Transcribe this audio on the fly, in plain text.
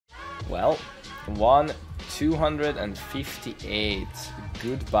Well, 258.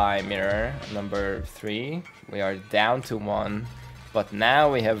 Goodbye, mirror number 3. We are down to 1. But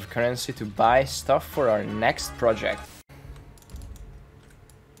now we have currency to buy stuff for our next project.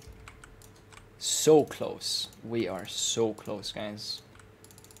 So close. We are so close, guys.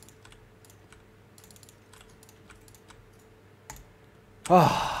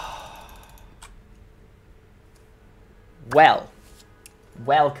 Well,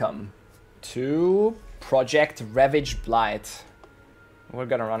 welcome to Project Ravaged Blight. We're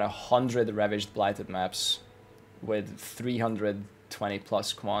gonna run 100 Ravaged Blighted maps with 320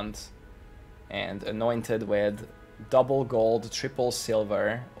 plus quant and anointed with double gold, triple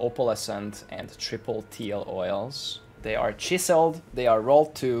silver, opalescent, and triple teal oils. They are chiseled, they are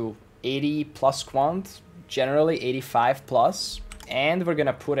rolled to 80 plus quant, generally 85 plus, and we're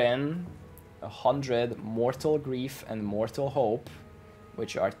gonna put in 100 Mortal Grief and Mortal Hope,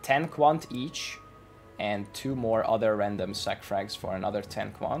 which are 10 quant each, and 2 more other random sac frags for another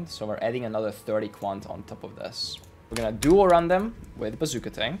 10 quant, so we're adding another 30 quant on top of this. We're gonna dual run them with Bazooka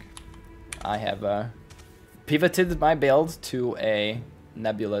Tank. I have pivoted my build to a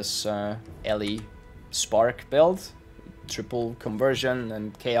Nebulous Ellie Spark build, triple conversion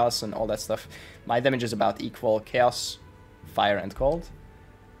and chaos and all that stuff. My damage is about equal chaos, fire and cold.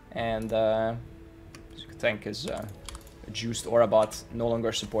 And Bazooka Tank is a juiced aura bot, no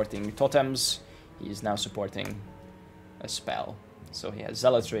longer supporting totems. He is now supporting a spell. So he has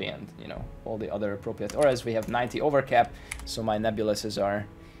Zealotry and, you know, all the other appropriate auras. We have 90 overcap, so my Nebuluses are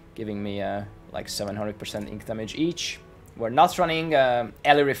giving me like 700% ink damage each. We're not running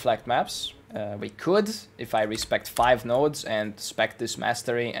Ellie Reflect maps. We could, if I respect 5 nodes and spec this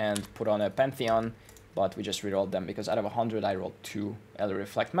Mastery and put on a Pantheon, but we just rerolled them because out of 100 I rolled 2 Ellie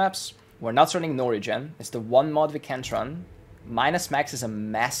Reflect maps. We're not running no regen. It's the one mod we can't run. Minus max is a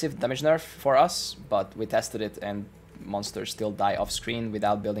massive damage nerf for us, but we tested it and monsters still die off screen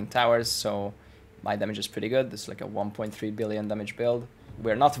without building towers, so my damage is pretty good. This is like a 1.3 billion damage build.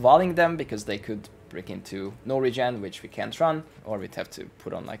 We're not volleying them because they could break into no regen, which we can't run, or we'd have to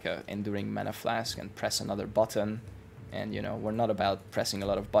put on like a enduring mana flask and press another button. And you know, we're not about pressing a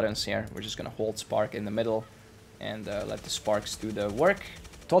lot of buttons here. We're just gonna hold Spark in the middle and let the Sparks do the work.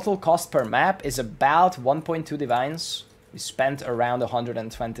 Total cost per map is about 1.2 divines. We spent around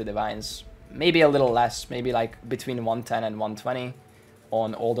 120 divines, maybe a little less, maybe like between 110 and 120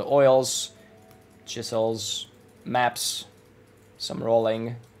 on all the oils, chisels, maps, some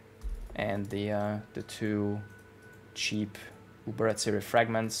rolling, and the 2 cheap Uber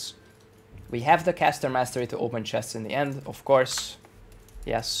fragments. We have the caster mastery to open chests in the end, of course.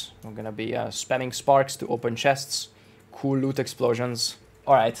 Yes, we're gonna be spamming sparks to open chests. Cool loot explosions.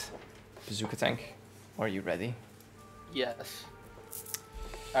 Alright, Bazooka Tank, are you ready? Yes.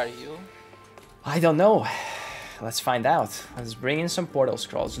 Are you? I don't know. Let's find out. Let's bring in some portal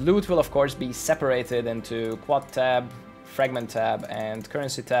scrolls. Loot will of course be separated into quad tab, fragment tab, and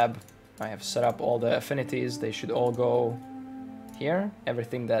currency tab. I have set up all the affinities. They should all go here.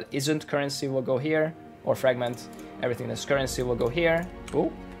 Everything that isn't currency will go here, or fragment. Everything that's currency will go here.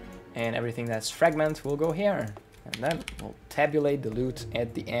 Ooh. And everything that's fragment will go here. And then we'll tabulate the loot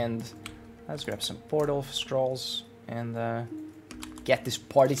at the end. Let's grab some portal scrolls and get this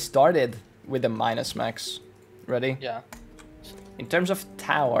party started with the minus max. Ready? Yeah. In terms of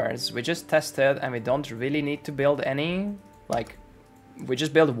towers, we just tested and we don't really need to build any. Like, we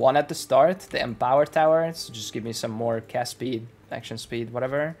just build 1 at the start, the Empower Tower, so just give me some more cast speed, action speed,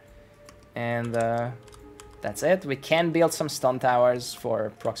 whatever. And that's it. We can build some stun towers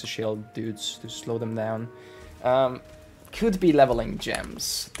for proxy shield dudes to slow them down. Could be leveling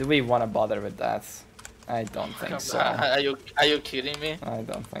gems. Do we want to bother with that? I don't think so. Are you kidding me? I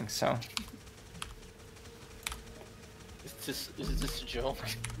don't think so. Is this a joke?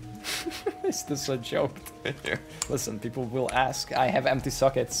 Is this a joke? Listen, people will ask. I have empty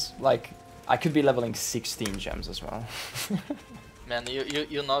sockets. Like, I could be leveling 16 gems as well. Man,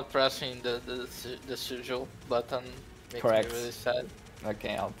 you're not pressing the schedule button. Makes Correct. me really sad.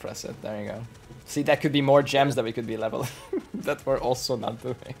 Okay, I'll press it. There you go. See, that could be more gems that we could be leveling that we're also not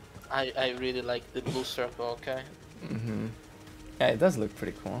doing. I really like the blue circle. Okay. Mm-hmm. Yeah, it does look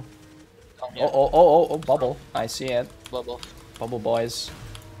pretty cool. Come here. Oh, bubble. I see it. Bubble. Bubble boys.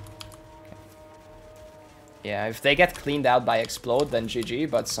 Okay. Yeah, if they get cleaned out by explode, then GG,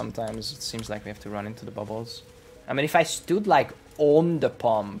 but sometimes it seems like we have to run into the bubbles. I mean, if I stood like on the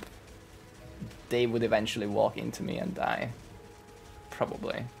pump, they would eventually walk into me and die.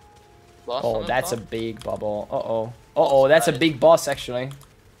 Probably. Boss Oh, that's a big bubble. Uh-oh. Uh-oh, that's a big boss, actually.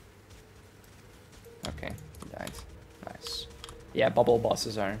 Okay, he died. Nice. Yeah, bubble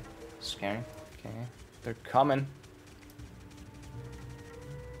bosses are Scary. Okay. They're coming.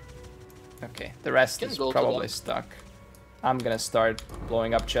 Okay, the rest is probably stuck. I'm gonna start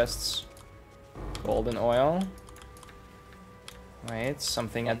blowing up chests. Golden oil. Wait,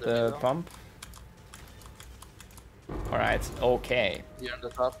 something at the pump. Alright, okay. You're on the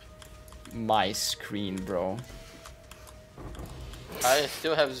top. My screen, bro. I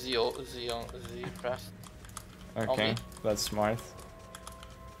still have Z pressed. Okay, that's smart.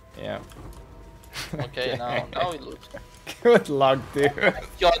 Yeah. Okay, now it looks. Good luck, dude. Oh my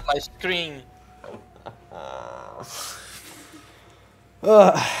god, my screen!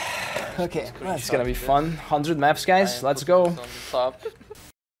 Okay, that's gonna be fun. 100 maps, guys. Let's go.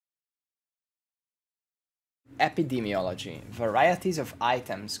 Epidemiology. Varieties of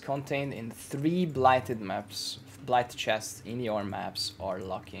items contained in 3 blighted maps. Blight chests in your maps are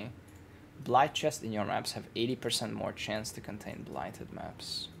lucky. Blight chests in your maps have 80% more chance to contain blighted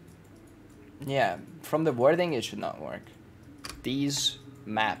maps. Yeah, from the wording it should not work. These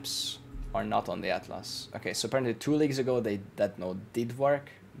maps are not on the atlas. Okay, so apparently 2 leagues ago that node did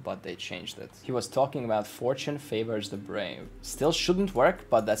work, but they changed it. He was talking about fortune favors the brave. Still shouldn't work,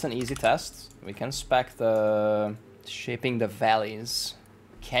 but that's an easy test. We can spec the shaping the valleys.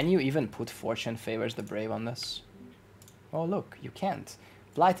 Can you even put fortune favors the brave on this? Oh look, you can't.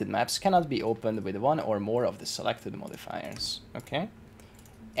 Blighted maps cannot be opened with 1 or more of the selected modifiers. Okay.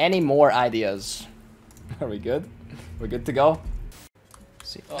 Any more ideas? Are we good? We're good to go?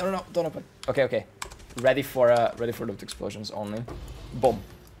 See. No, don't open. Okay. Ready for loot explosions only. Boom.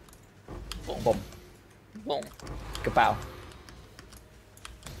 Boom. Boom. Boom. Kapow.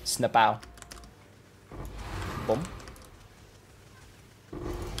 Snapow. Boom.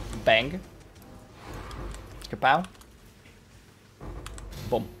 Bang. Kapow.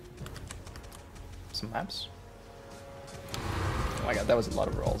 Boom. Some maps. Oh my god, that was a lot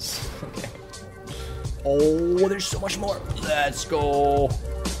of rolls. Okay. Oh, there's so much more. Let's go.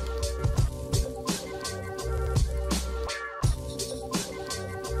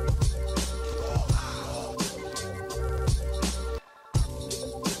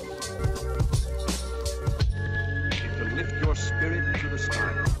 It will lift your spirit to the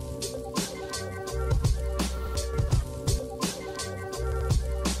sky.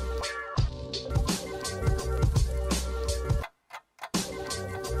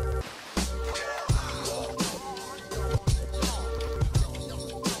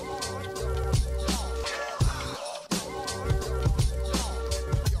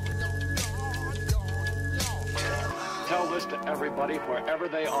 Tell this to everybody wherever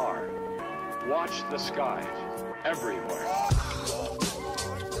they are. Watch the skies everywhere.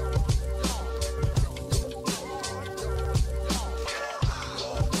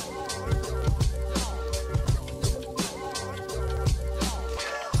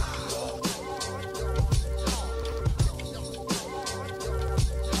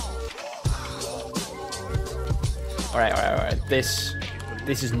 Alright.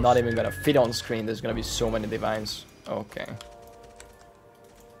 This is not even gonna fit on screen. There's gonna be so many divines. Okay.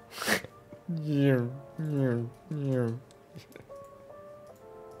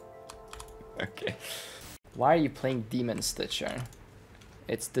 Okay. Why are you playing Demon Stitcher?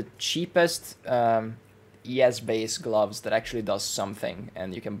 It's the cheapest ES-based gloves that actually does something,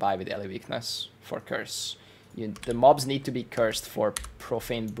 and you can buy with Ele Weakness for Curse. The mobs need to be cursed for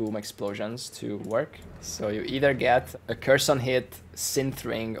Profane Boom explosions to work. So you either get a Curse on Hit, Synth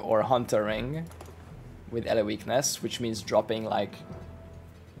Ring, or Hunter Ring with Ele Weakness, which means dropping like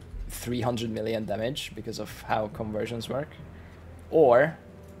 300 million damage because of how conversions work. Or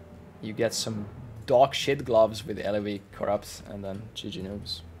you get some dog shit gloves with Ele Corrupt and then GG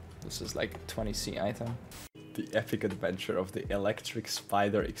noobs. This is like 20C item. The epic adventure of the electric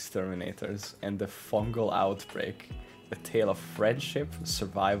spider exterminators and the fungal outbreak. A tale of friendship,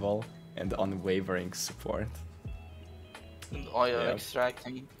 survival, and unwavering support. And oil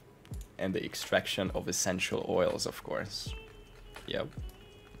extracting. And the extraction of essential oils, of course. Yep.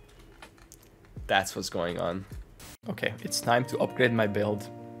 That's what's going on. Okay, it's time to upgrade my build.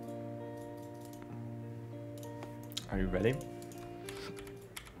 Are you ready?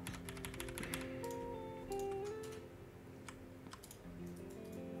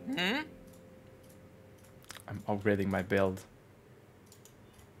 Hmm? I'm upgrading my build.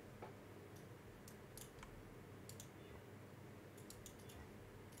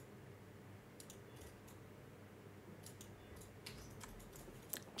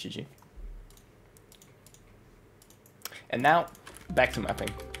 GG. And now, back to mapping.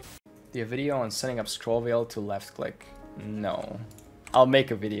 Do you have a video on setting up scroll wheel to left click? No. I'll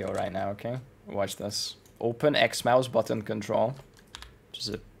make a video right now, okay? Watch this. Open X mouse button control, which is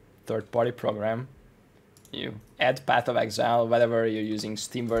a third-party program. You add Path of Exile, whether you're using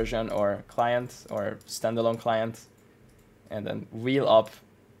Steam version or client or standalone client, and then wheel up,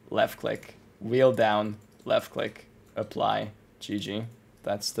 left click, wheel down, left click, apply, GG.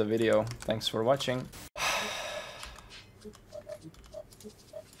 That's the video. Thanks for watching.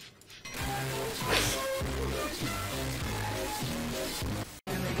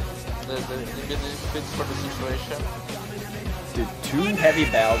 The good fits for the situation. Dude, 2 heavy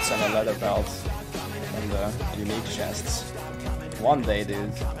belts and a leather belt and the unique chests. One day,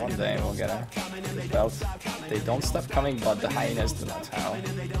 dude, one day we'll get a belt. They don't stop coming, but the hyenas do not howl,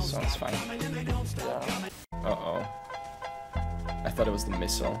 so it's fine. Yeah. Uh-oh. I thought it was the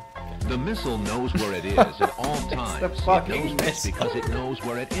missile. The missile knows where it is at all times. the fucking it knows this missile. because it knows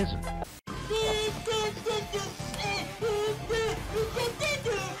where it isn't.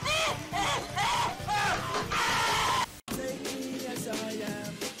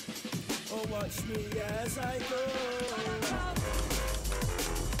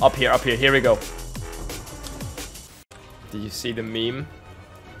 Up here, here we go. Did you see the meme?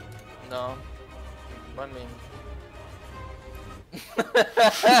 No. What meme?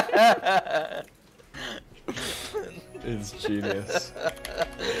 It's genius.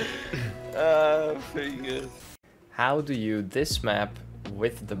 Pretty good. How do you this map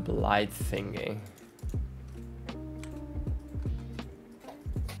with the Blight thingy?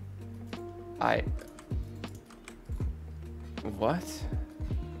 What?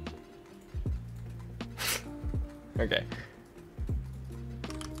 Okay.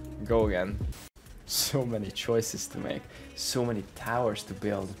 Go again. So many choices to make. So many towers to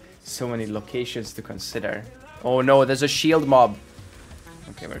build. So many locations to consider. Oh no, there's a shield mob.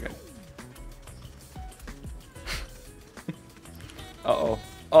 Okay, we're good. Uh-oh.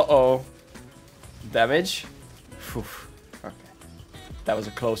 Uh-oh. Damage? Phew. Okay. That was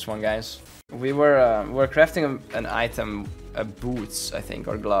a close one, guys. We're crafting an item, boots, I think,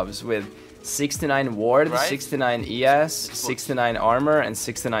 or gloves, with 69 ward, right? 69 ES, 69 armor, and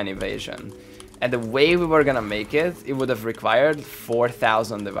 69 evasion. And the way we were gonna make it, it would have required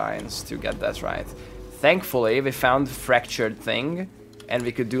 4,000 divines to get that right. Thankfully, we found fractured thing, and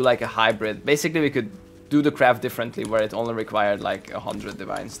we could do like a hybrid. Basically, we could do the craft differently, where it only required like 100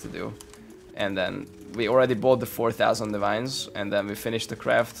 divines to do. And then we already bought the 4,000 divines, and then we finished the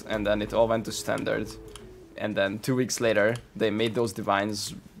craft, and then it all went to standard. And then 2 weeks later, they made those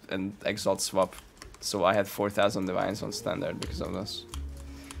divines and exalt swap. So I had 4,000 divines on standard because of this.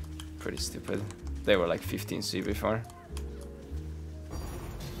 Pretty stupid. They were like 15 C before.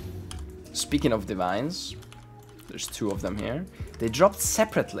 Speaking of divines, there's 2 of them here. They dropped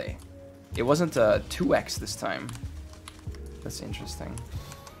separately. It wasn't a 2x this time. That's interesting.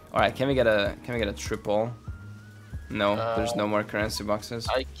 All right, can we get a triple? No, there's no more currency boxes.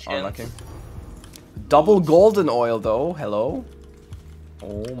 I can't. Unlucky. Double golden oil though. Hello.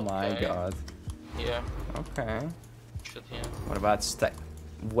 Oh my god. Yeah. Okay. Shit, yeah. What about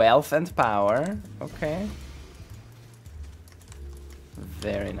wealth and power? Okay.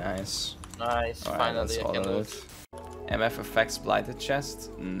 Very nice. Nice. All right, Finally, that's I all can of loot. it. MF affects blighted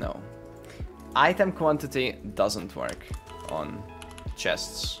chest? No. Item quantity doesn't work on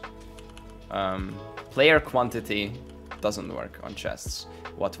chests. Player quantity doesn't work on chests.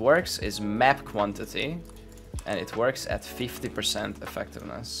 What works is map quantity, and it works at 50%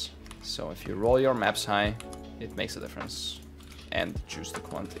 effectiveness. So if you roll your maps high, it makes a difference. And choose the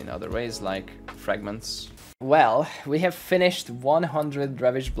quant in other ways, like fragments. Well, we have finished 100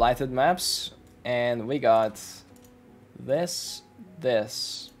 Ravaged Blighted maps, and we got this,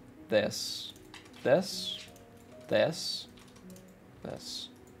 this, this, this, this, this,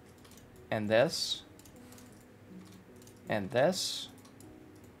 and this, and this,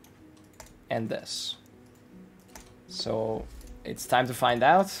 and this. So it's time to find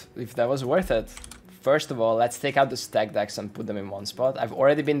out if that was worth it. First of all, let's take out the stack decks and put them in one spot. I've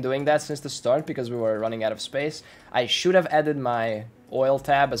already been doing that since the start because we were running out of space. I should have added my oil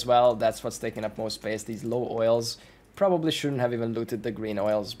tab as well. That's what's taking up most space. These low oils probably shouldn't have even looted the green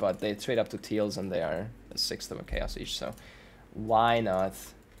oils, but they trade up to teals and they are a 1/6 of a chaos each, so why not?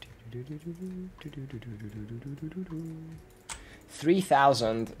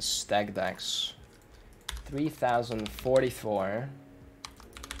 3,000 stack decks. 3,044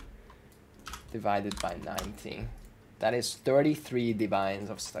 divided by 90. That is 33 divines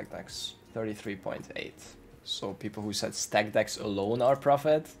of stack decks. 33.8. So people who said stack decks alone are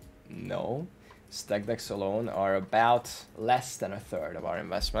profit? No. Stack decks alone are about less than 1/3 of our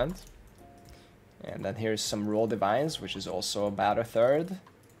investment. And then here's some raw divines, which is also about 1/3.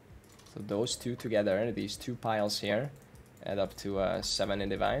 So those two together, these two piles here, Add up to 70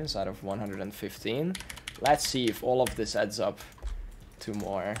 divines out of 115. Let's see if all of this adds up to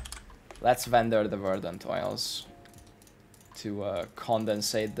more. Let's vendor the verdant oils to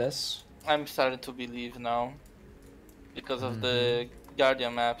condensate this. I'm starting to believe now because of the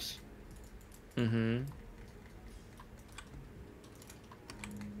Guardian maps. Okay,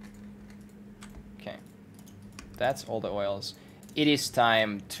 that's all the oils. It is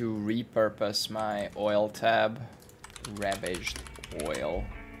time to repurpose my oil tab. Ravaged oil.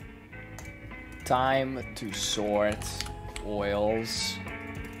 Time to sort oils.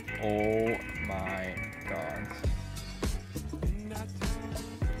 Oh my god.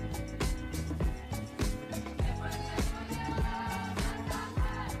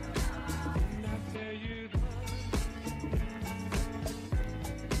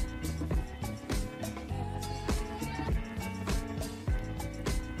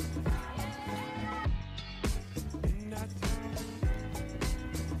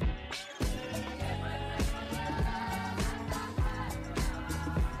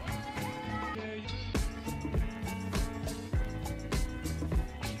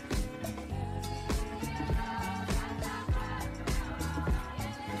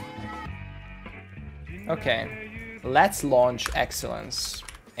 Okay, let's launch Excellence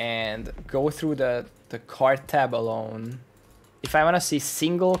and go through the card tab alone. If I want to see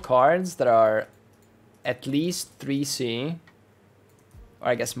single cards that are at least 3C, or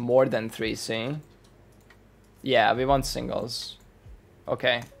I guess more than 3C. Yeah, we want singles.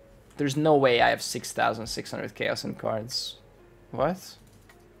 Okay, there's no way I have 6,600 Chaos in cards. What?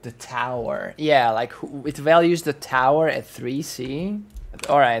 The tower. Yeah, like it values the tower at 3C.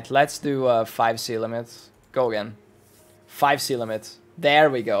 Alright, let's do a 5C limit. Go again. 5C limit. There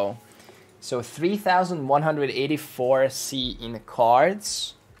we go. So 3,184C in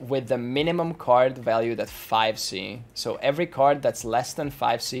cards with the minimum card valued at 5C. So every card that's less than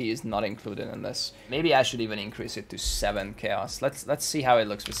 5C is not included in this. Maybe I should even increase it to 7 Chaos. Let's see how it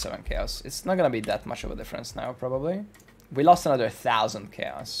looks with 7 Chaos. It's not gonna be that much of a difference now, probably. We lost another 1,000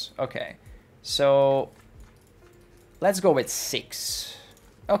 Chaos. Okay, so let's go with 6.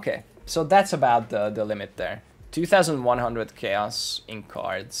 Okay, so that's about the limit there. 2,100 Chaos in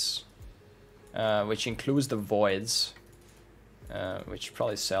cards, which includes the voids, which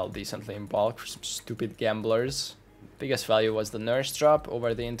probably sell decently in bulk for some stupid gamblers. Biggest value was the nurse drop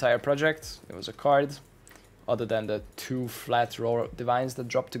over the entire project. It was a card, other than the 2 flat row divines that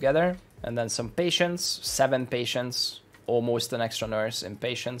dropped together. And then some patience, 7 patience, almost an extra nurse in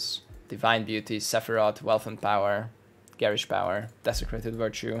patience. Divine Beauty, Sephiroth, Wealth and Power, Garish Power, Desecrated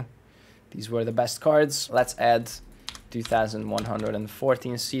Virtue. These were the best cards. Let's add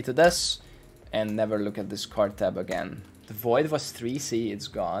 2,114C to this and never look at this card tab again. The void was 3C, it's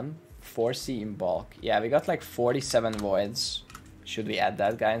gone. 4C in bulk. Yeah, we got like 47 voids. Should we add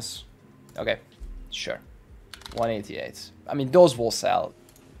that, guys? Okay, sure. 188. I mean, those will sell.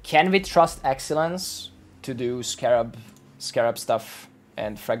 Can we trust Excellence to do Scarab stuff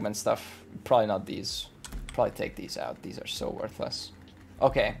and Fragment stuff? Probably not these. Probably take these out. These are so worthless.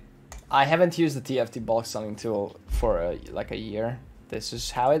 Okay, I haven't used the TFT bulk selling tool for like a year. This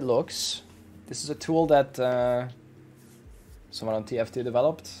is how it looks. This is a tool that someone on TFT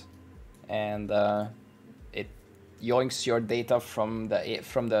developed, and it yoinks your data from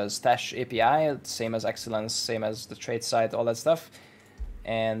the Stash API, same as Excellence, same as the trade site, all that stuff,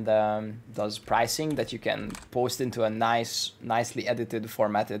 and does pricing that you can post into a nicely edited,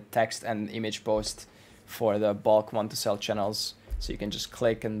 formatted text and image post for the bulk want to sell channels. So you can just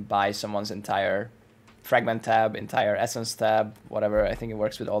click and buy someone's entire Fragment tab, entire Essence tab, whatever. I think it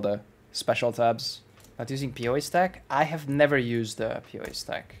works with all the special tabs. Not using PoE stack? I have never used the PoE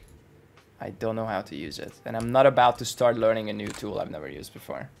stack. I don't know how to use it. And I'm not about to start learning a new tool I've never used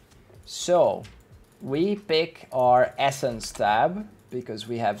before. So we pick our Essence tab because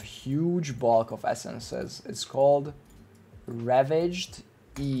we have huge bulk of essences. It's called Ravaged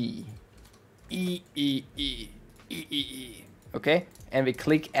E. Okay, and we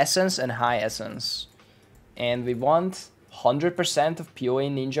click Essence and High Essence. And we want 100% of PoE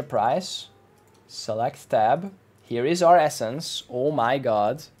Ninja price. Select tab. Here is our Essence. Oh my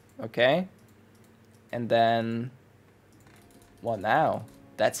god. Okay. And then what now?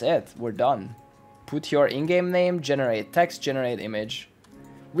 That's it. We're done. Put your in-game name, generate text, generate image.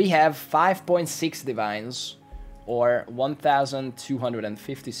 We have 5.6 divines or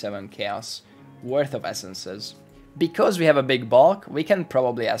 1,257 chaos worth of essences. Because we have a big bulk, we can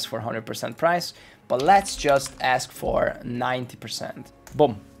probably ask for 100% price, but let's just ask for 90%.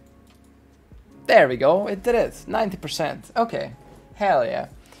 Boom. There we go, it did it, 90%. Okay, hell yeah.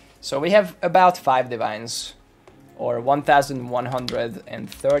 So we have about 5 divines or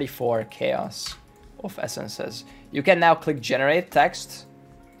 1134 chaos of essences. You can now click generate text,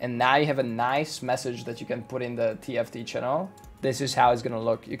 and now you have a nice message that you can put in the TFT channel. This is how it's gonna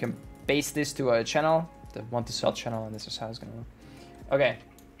look. You can paste this to a channel, the want to sell channel, and this is how it's gonna look. Okay,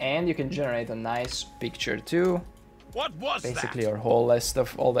 and you can generate a nice picture too. What was basically our whole list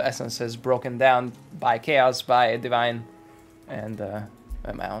of all the essences broken down by chaos, by divine, and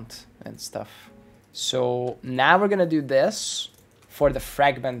amount and stuff. So now we're gonna do this for the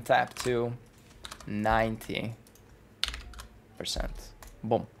fragment tab to 90%.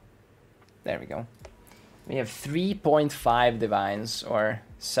 Boom. There we go. We have 3.5 divines or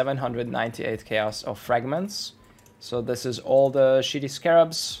 798 chaos of fragments. So this is all the shitty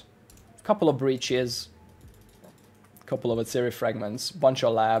scarabs, a couple of breaches, a couple of Atziri fragments, bunch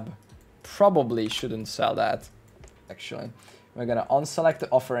of lab. Probably shouldn't sell that, actually. We're gonna unselect the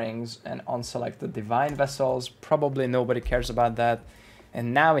offerings and unselect the divine vessels. Probably nobody cares about that.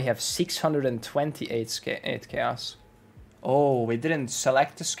 And now we have 628 chaos. Oh, we didn't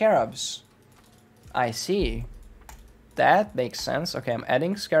select the scarabs. I see. That makes sense. Okay, I'm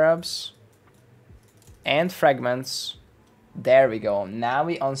adding scarabs and fragments. There we go. Now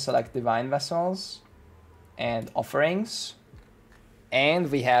we unselect divine vessels and offerings.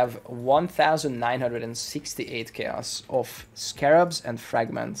 And we have 1968 chaos of scarabs and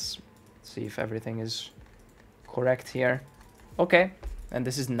fragments. Let's see if everything is correct here. Okay, and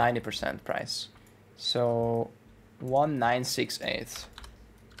this is 90% price. So 1968.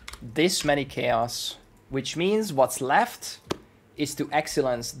 This many chaos, which means what's left is to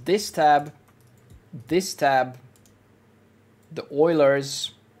excellence this tab, the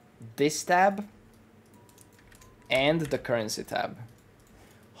Oilers, this tab, and the currency tab.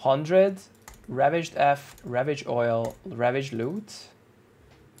 100, Ravaged F, Ravaged Oil, Ravaged Loot,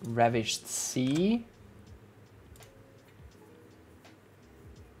 Ravaged C,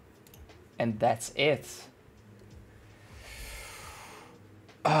 and that's it.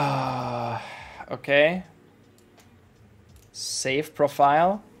 Okay. Save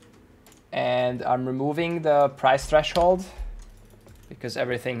profile. And I'm removing the price threshold because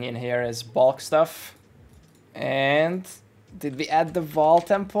everything in here is bulk stuff. And did we add the Vaal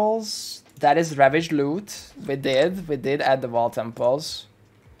temples? That is Ravaged Loot. We did add the Vaal temples.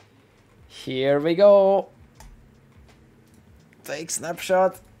 Here we go. Take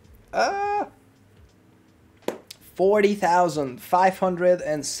snapshot.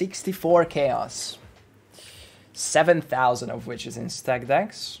 40,564 chaos. 7,000 of which is in stack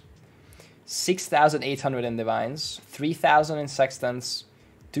decks. 6,800 in divines. 3,000 in sextants.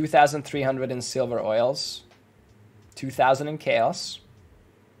 2,300 in silver oils. 2,000 in chaos.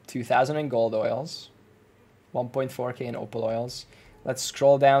 2,000 in gold oils. 1.4k in opal oils. Let's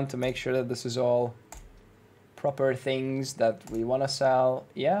scroll down to make sure that this is all proper things that we want to sell.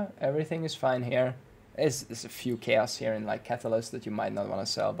 Yeah, everything is fine here. There's a few chaos here in like catalyst that you might not want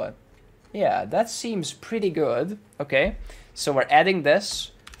to sell, but yeah, that seems pretty good. Okay, so we're adding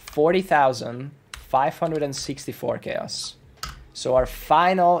this 40,564 chaos. So our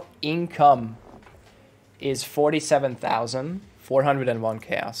final income is 47,401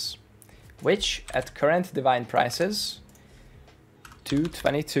 chaos, which at current divine prices,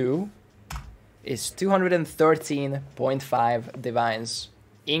 222, is 213.5 divines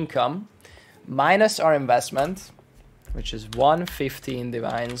income, minus our investment, which is 115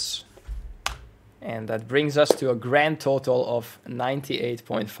 divines, and that brings us to a grand total of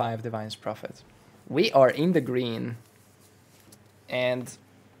 98.5 divines profit. We are in the green, and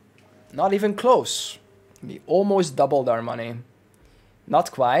not even close. We almost doubled our money.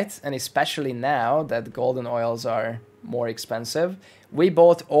 Not quite, and especially now that golden oils are more expensive. We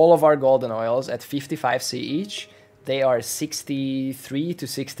bought all of our golden oils at 55C each. They are 63 to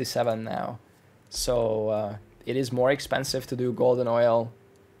 67 now. So it is more expensive to do golden oil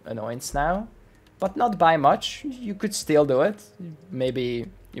anoints now, but not by much. You could still do it. Maybe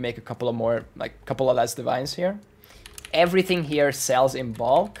you make a couple of more, like a couple of less divines here. Everything here sells in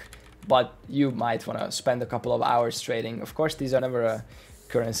bulk, but you might want to spend a couple of hours trading. Of course, these are never a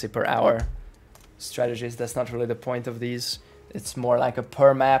currency per hour strategies. That's not really the point of these. It's more like a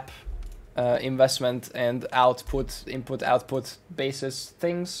per map investment and output, input, output basis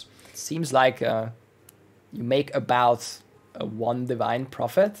things. It seems like you make about a 1 divine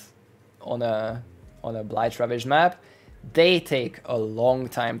profit on a Blight-ravaged map. They take a long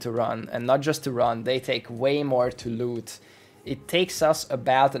time to run, and not just to run, they take way more to loot. It takes us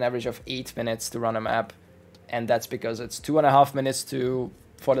about an average of 8 minutes to run a map, and that's because it's 2.5 minutes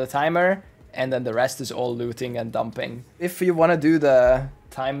for the timer, and then the rest is all looting and dumping. If you want to do the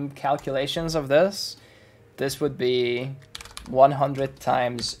time calculations of this, this would be 100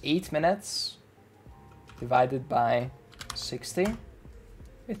 times 8 minutes divided by 60.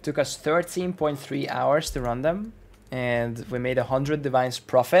 It took us 13.3 hours to run them, and we made 100 divines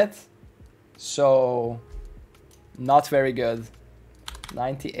profit. So not very good.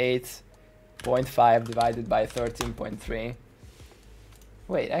 98.5 divided by 13.3.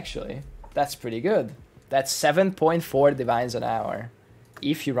 Wait, actually, that's pretty good. That's 7.4 divines an hour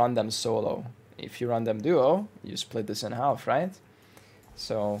if you run them solo. If you run them duo, you split this in half, right?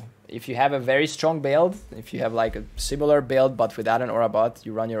 So if you have a very strong build, if you have like a similar build but without an aura bot,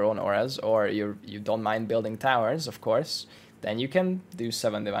 you run your own auras, or you don't mind building towers, of course, then you can do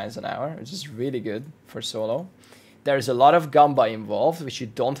 7 divines an hour, which is really good for solo. There's a lot of Gamba involved, which you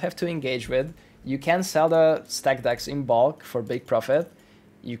don't have to engage with. You can sell the stack decks in bulk for big profit.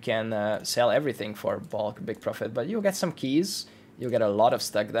 You can sell everything for bulk, big profit, but you'll get some keys. You'll get a lot of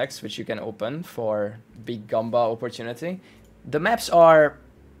stack decks, which you can open for big Gamba opportunity. The maps are,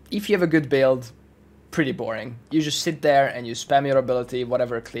 if you have a good build, pretty boring. You just sit there and you spam your ability,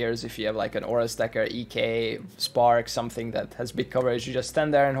 whatever clears. If you have like an Aura Stacker, EK, Spark, something that has big coverage, you just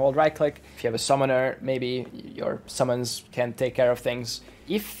stand there and hold right click. If you have a summoner, maybe your summons can take care of things.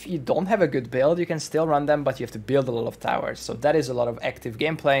 If you don't have a good build, you can still run them, but you have to build a lot of towers. So that is a lot of active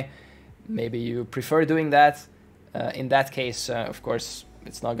gameplay. Maybe you prefer doing that. In that case, of course,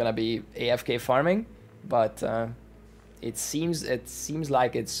 it's not gonna be AFK farming, but it seems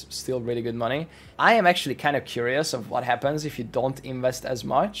like it's still really good money. I am actually kind of curious of what happens if you don't invest as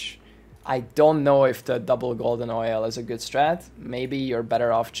much. I don't know if the double golden oil is a good strat. Maybe you're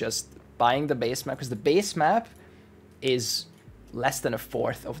better off just buying the base map, because the base map is less than a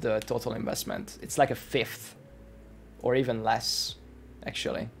fourth of the total investment. It's like a fifth or even less,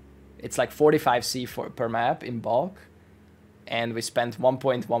 actually. It's like 45C per map in bulk, and we spent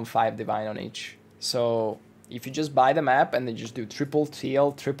 1.15 divine on each. So if you just buy the map and then just do triple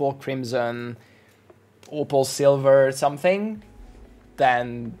teal, triple crimson, opal silver, something,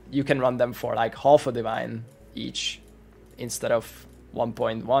 then you can run them for like half a divine each instead of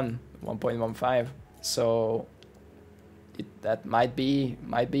 1.15. So that might be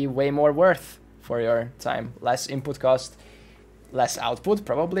way more worth for your time. Less input cost, less output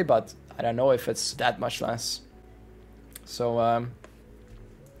probably, but I don't know if it's that much less. So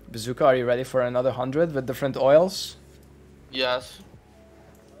Bazooka, are you ready for another 100 with different oils? Yes.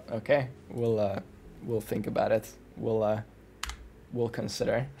 Okay, we'll think about it. We'll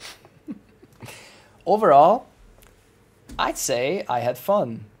consider. Overall, I'd say I had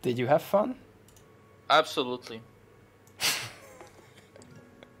fun. Did you have fun? Absolutely.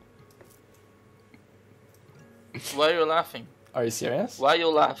 Why are you laughing? Are you serious? Why you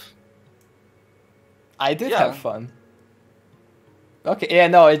laugh? I did have fun. Okay, yeah,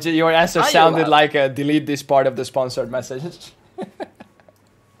 no, your answer sounded like a delete this part of the sponsored message.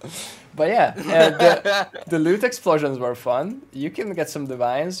 But yeah, the loot explosions were fun. You can get some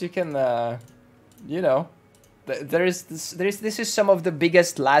divines. You can, you know, this is some of the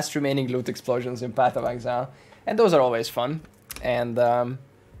biggest last remaining loot explosions in Path of Exile, and those are always fun. And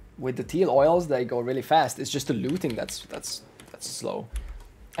with the teal oils, they go really fast. It's just the looting that's slow.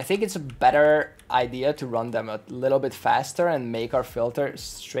 I think it's a better idea to run them a little bit faster and make our filter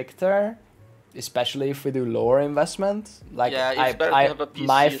stricter, especially if we do lower investment. Like yeah, it's better to have a PC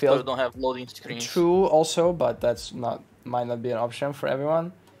my so don't have loading screens. True, also, but that's might not be an option for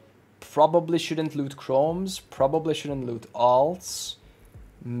everyone. Probably shouldn't loot chromes. Probably shouldn't loot alts.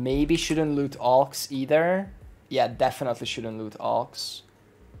 Maybe shouldn't loot alks either. Yeah, definitely shouldn't loot alks.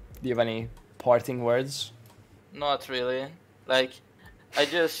 Do you have any parting words? Not really. Like, I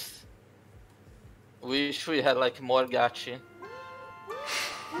just wish we had like more gachi.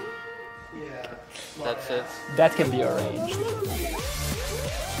 Yeah. That's it. That can be arranged.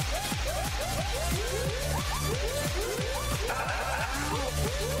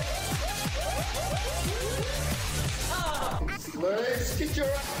 Let's get your...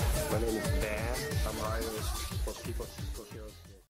 My name is Dan. I'm Irish. Most people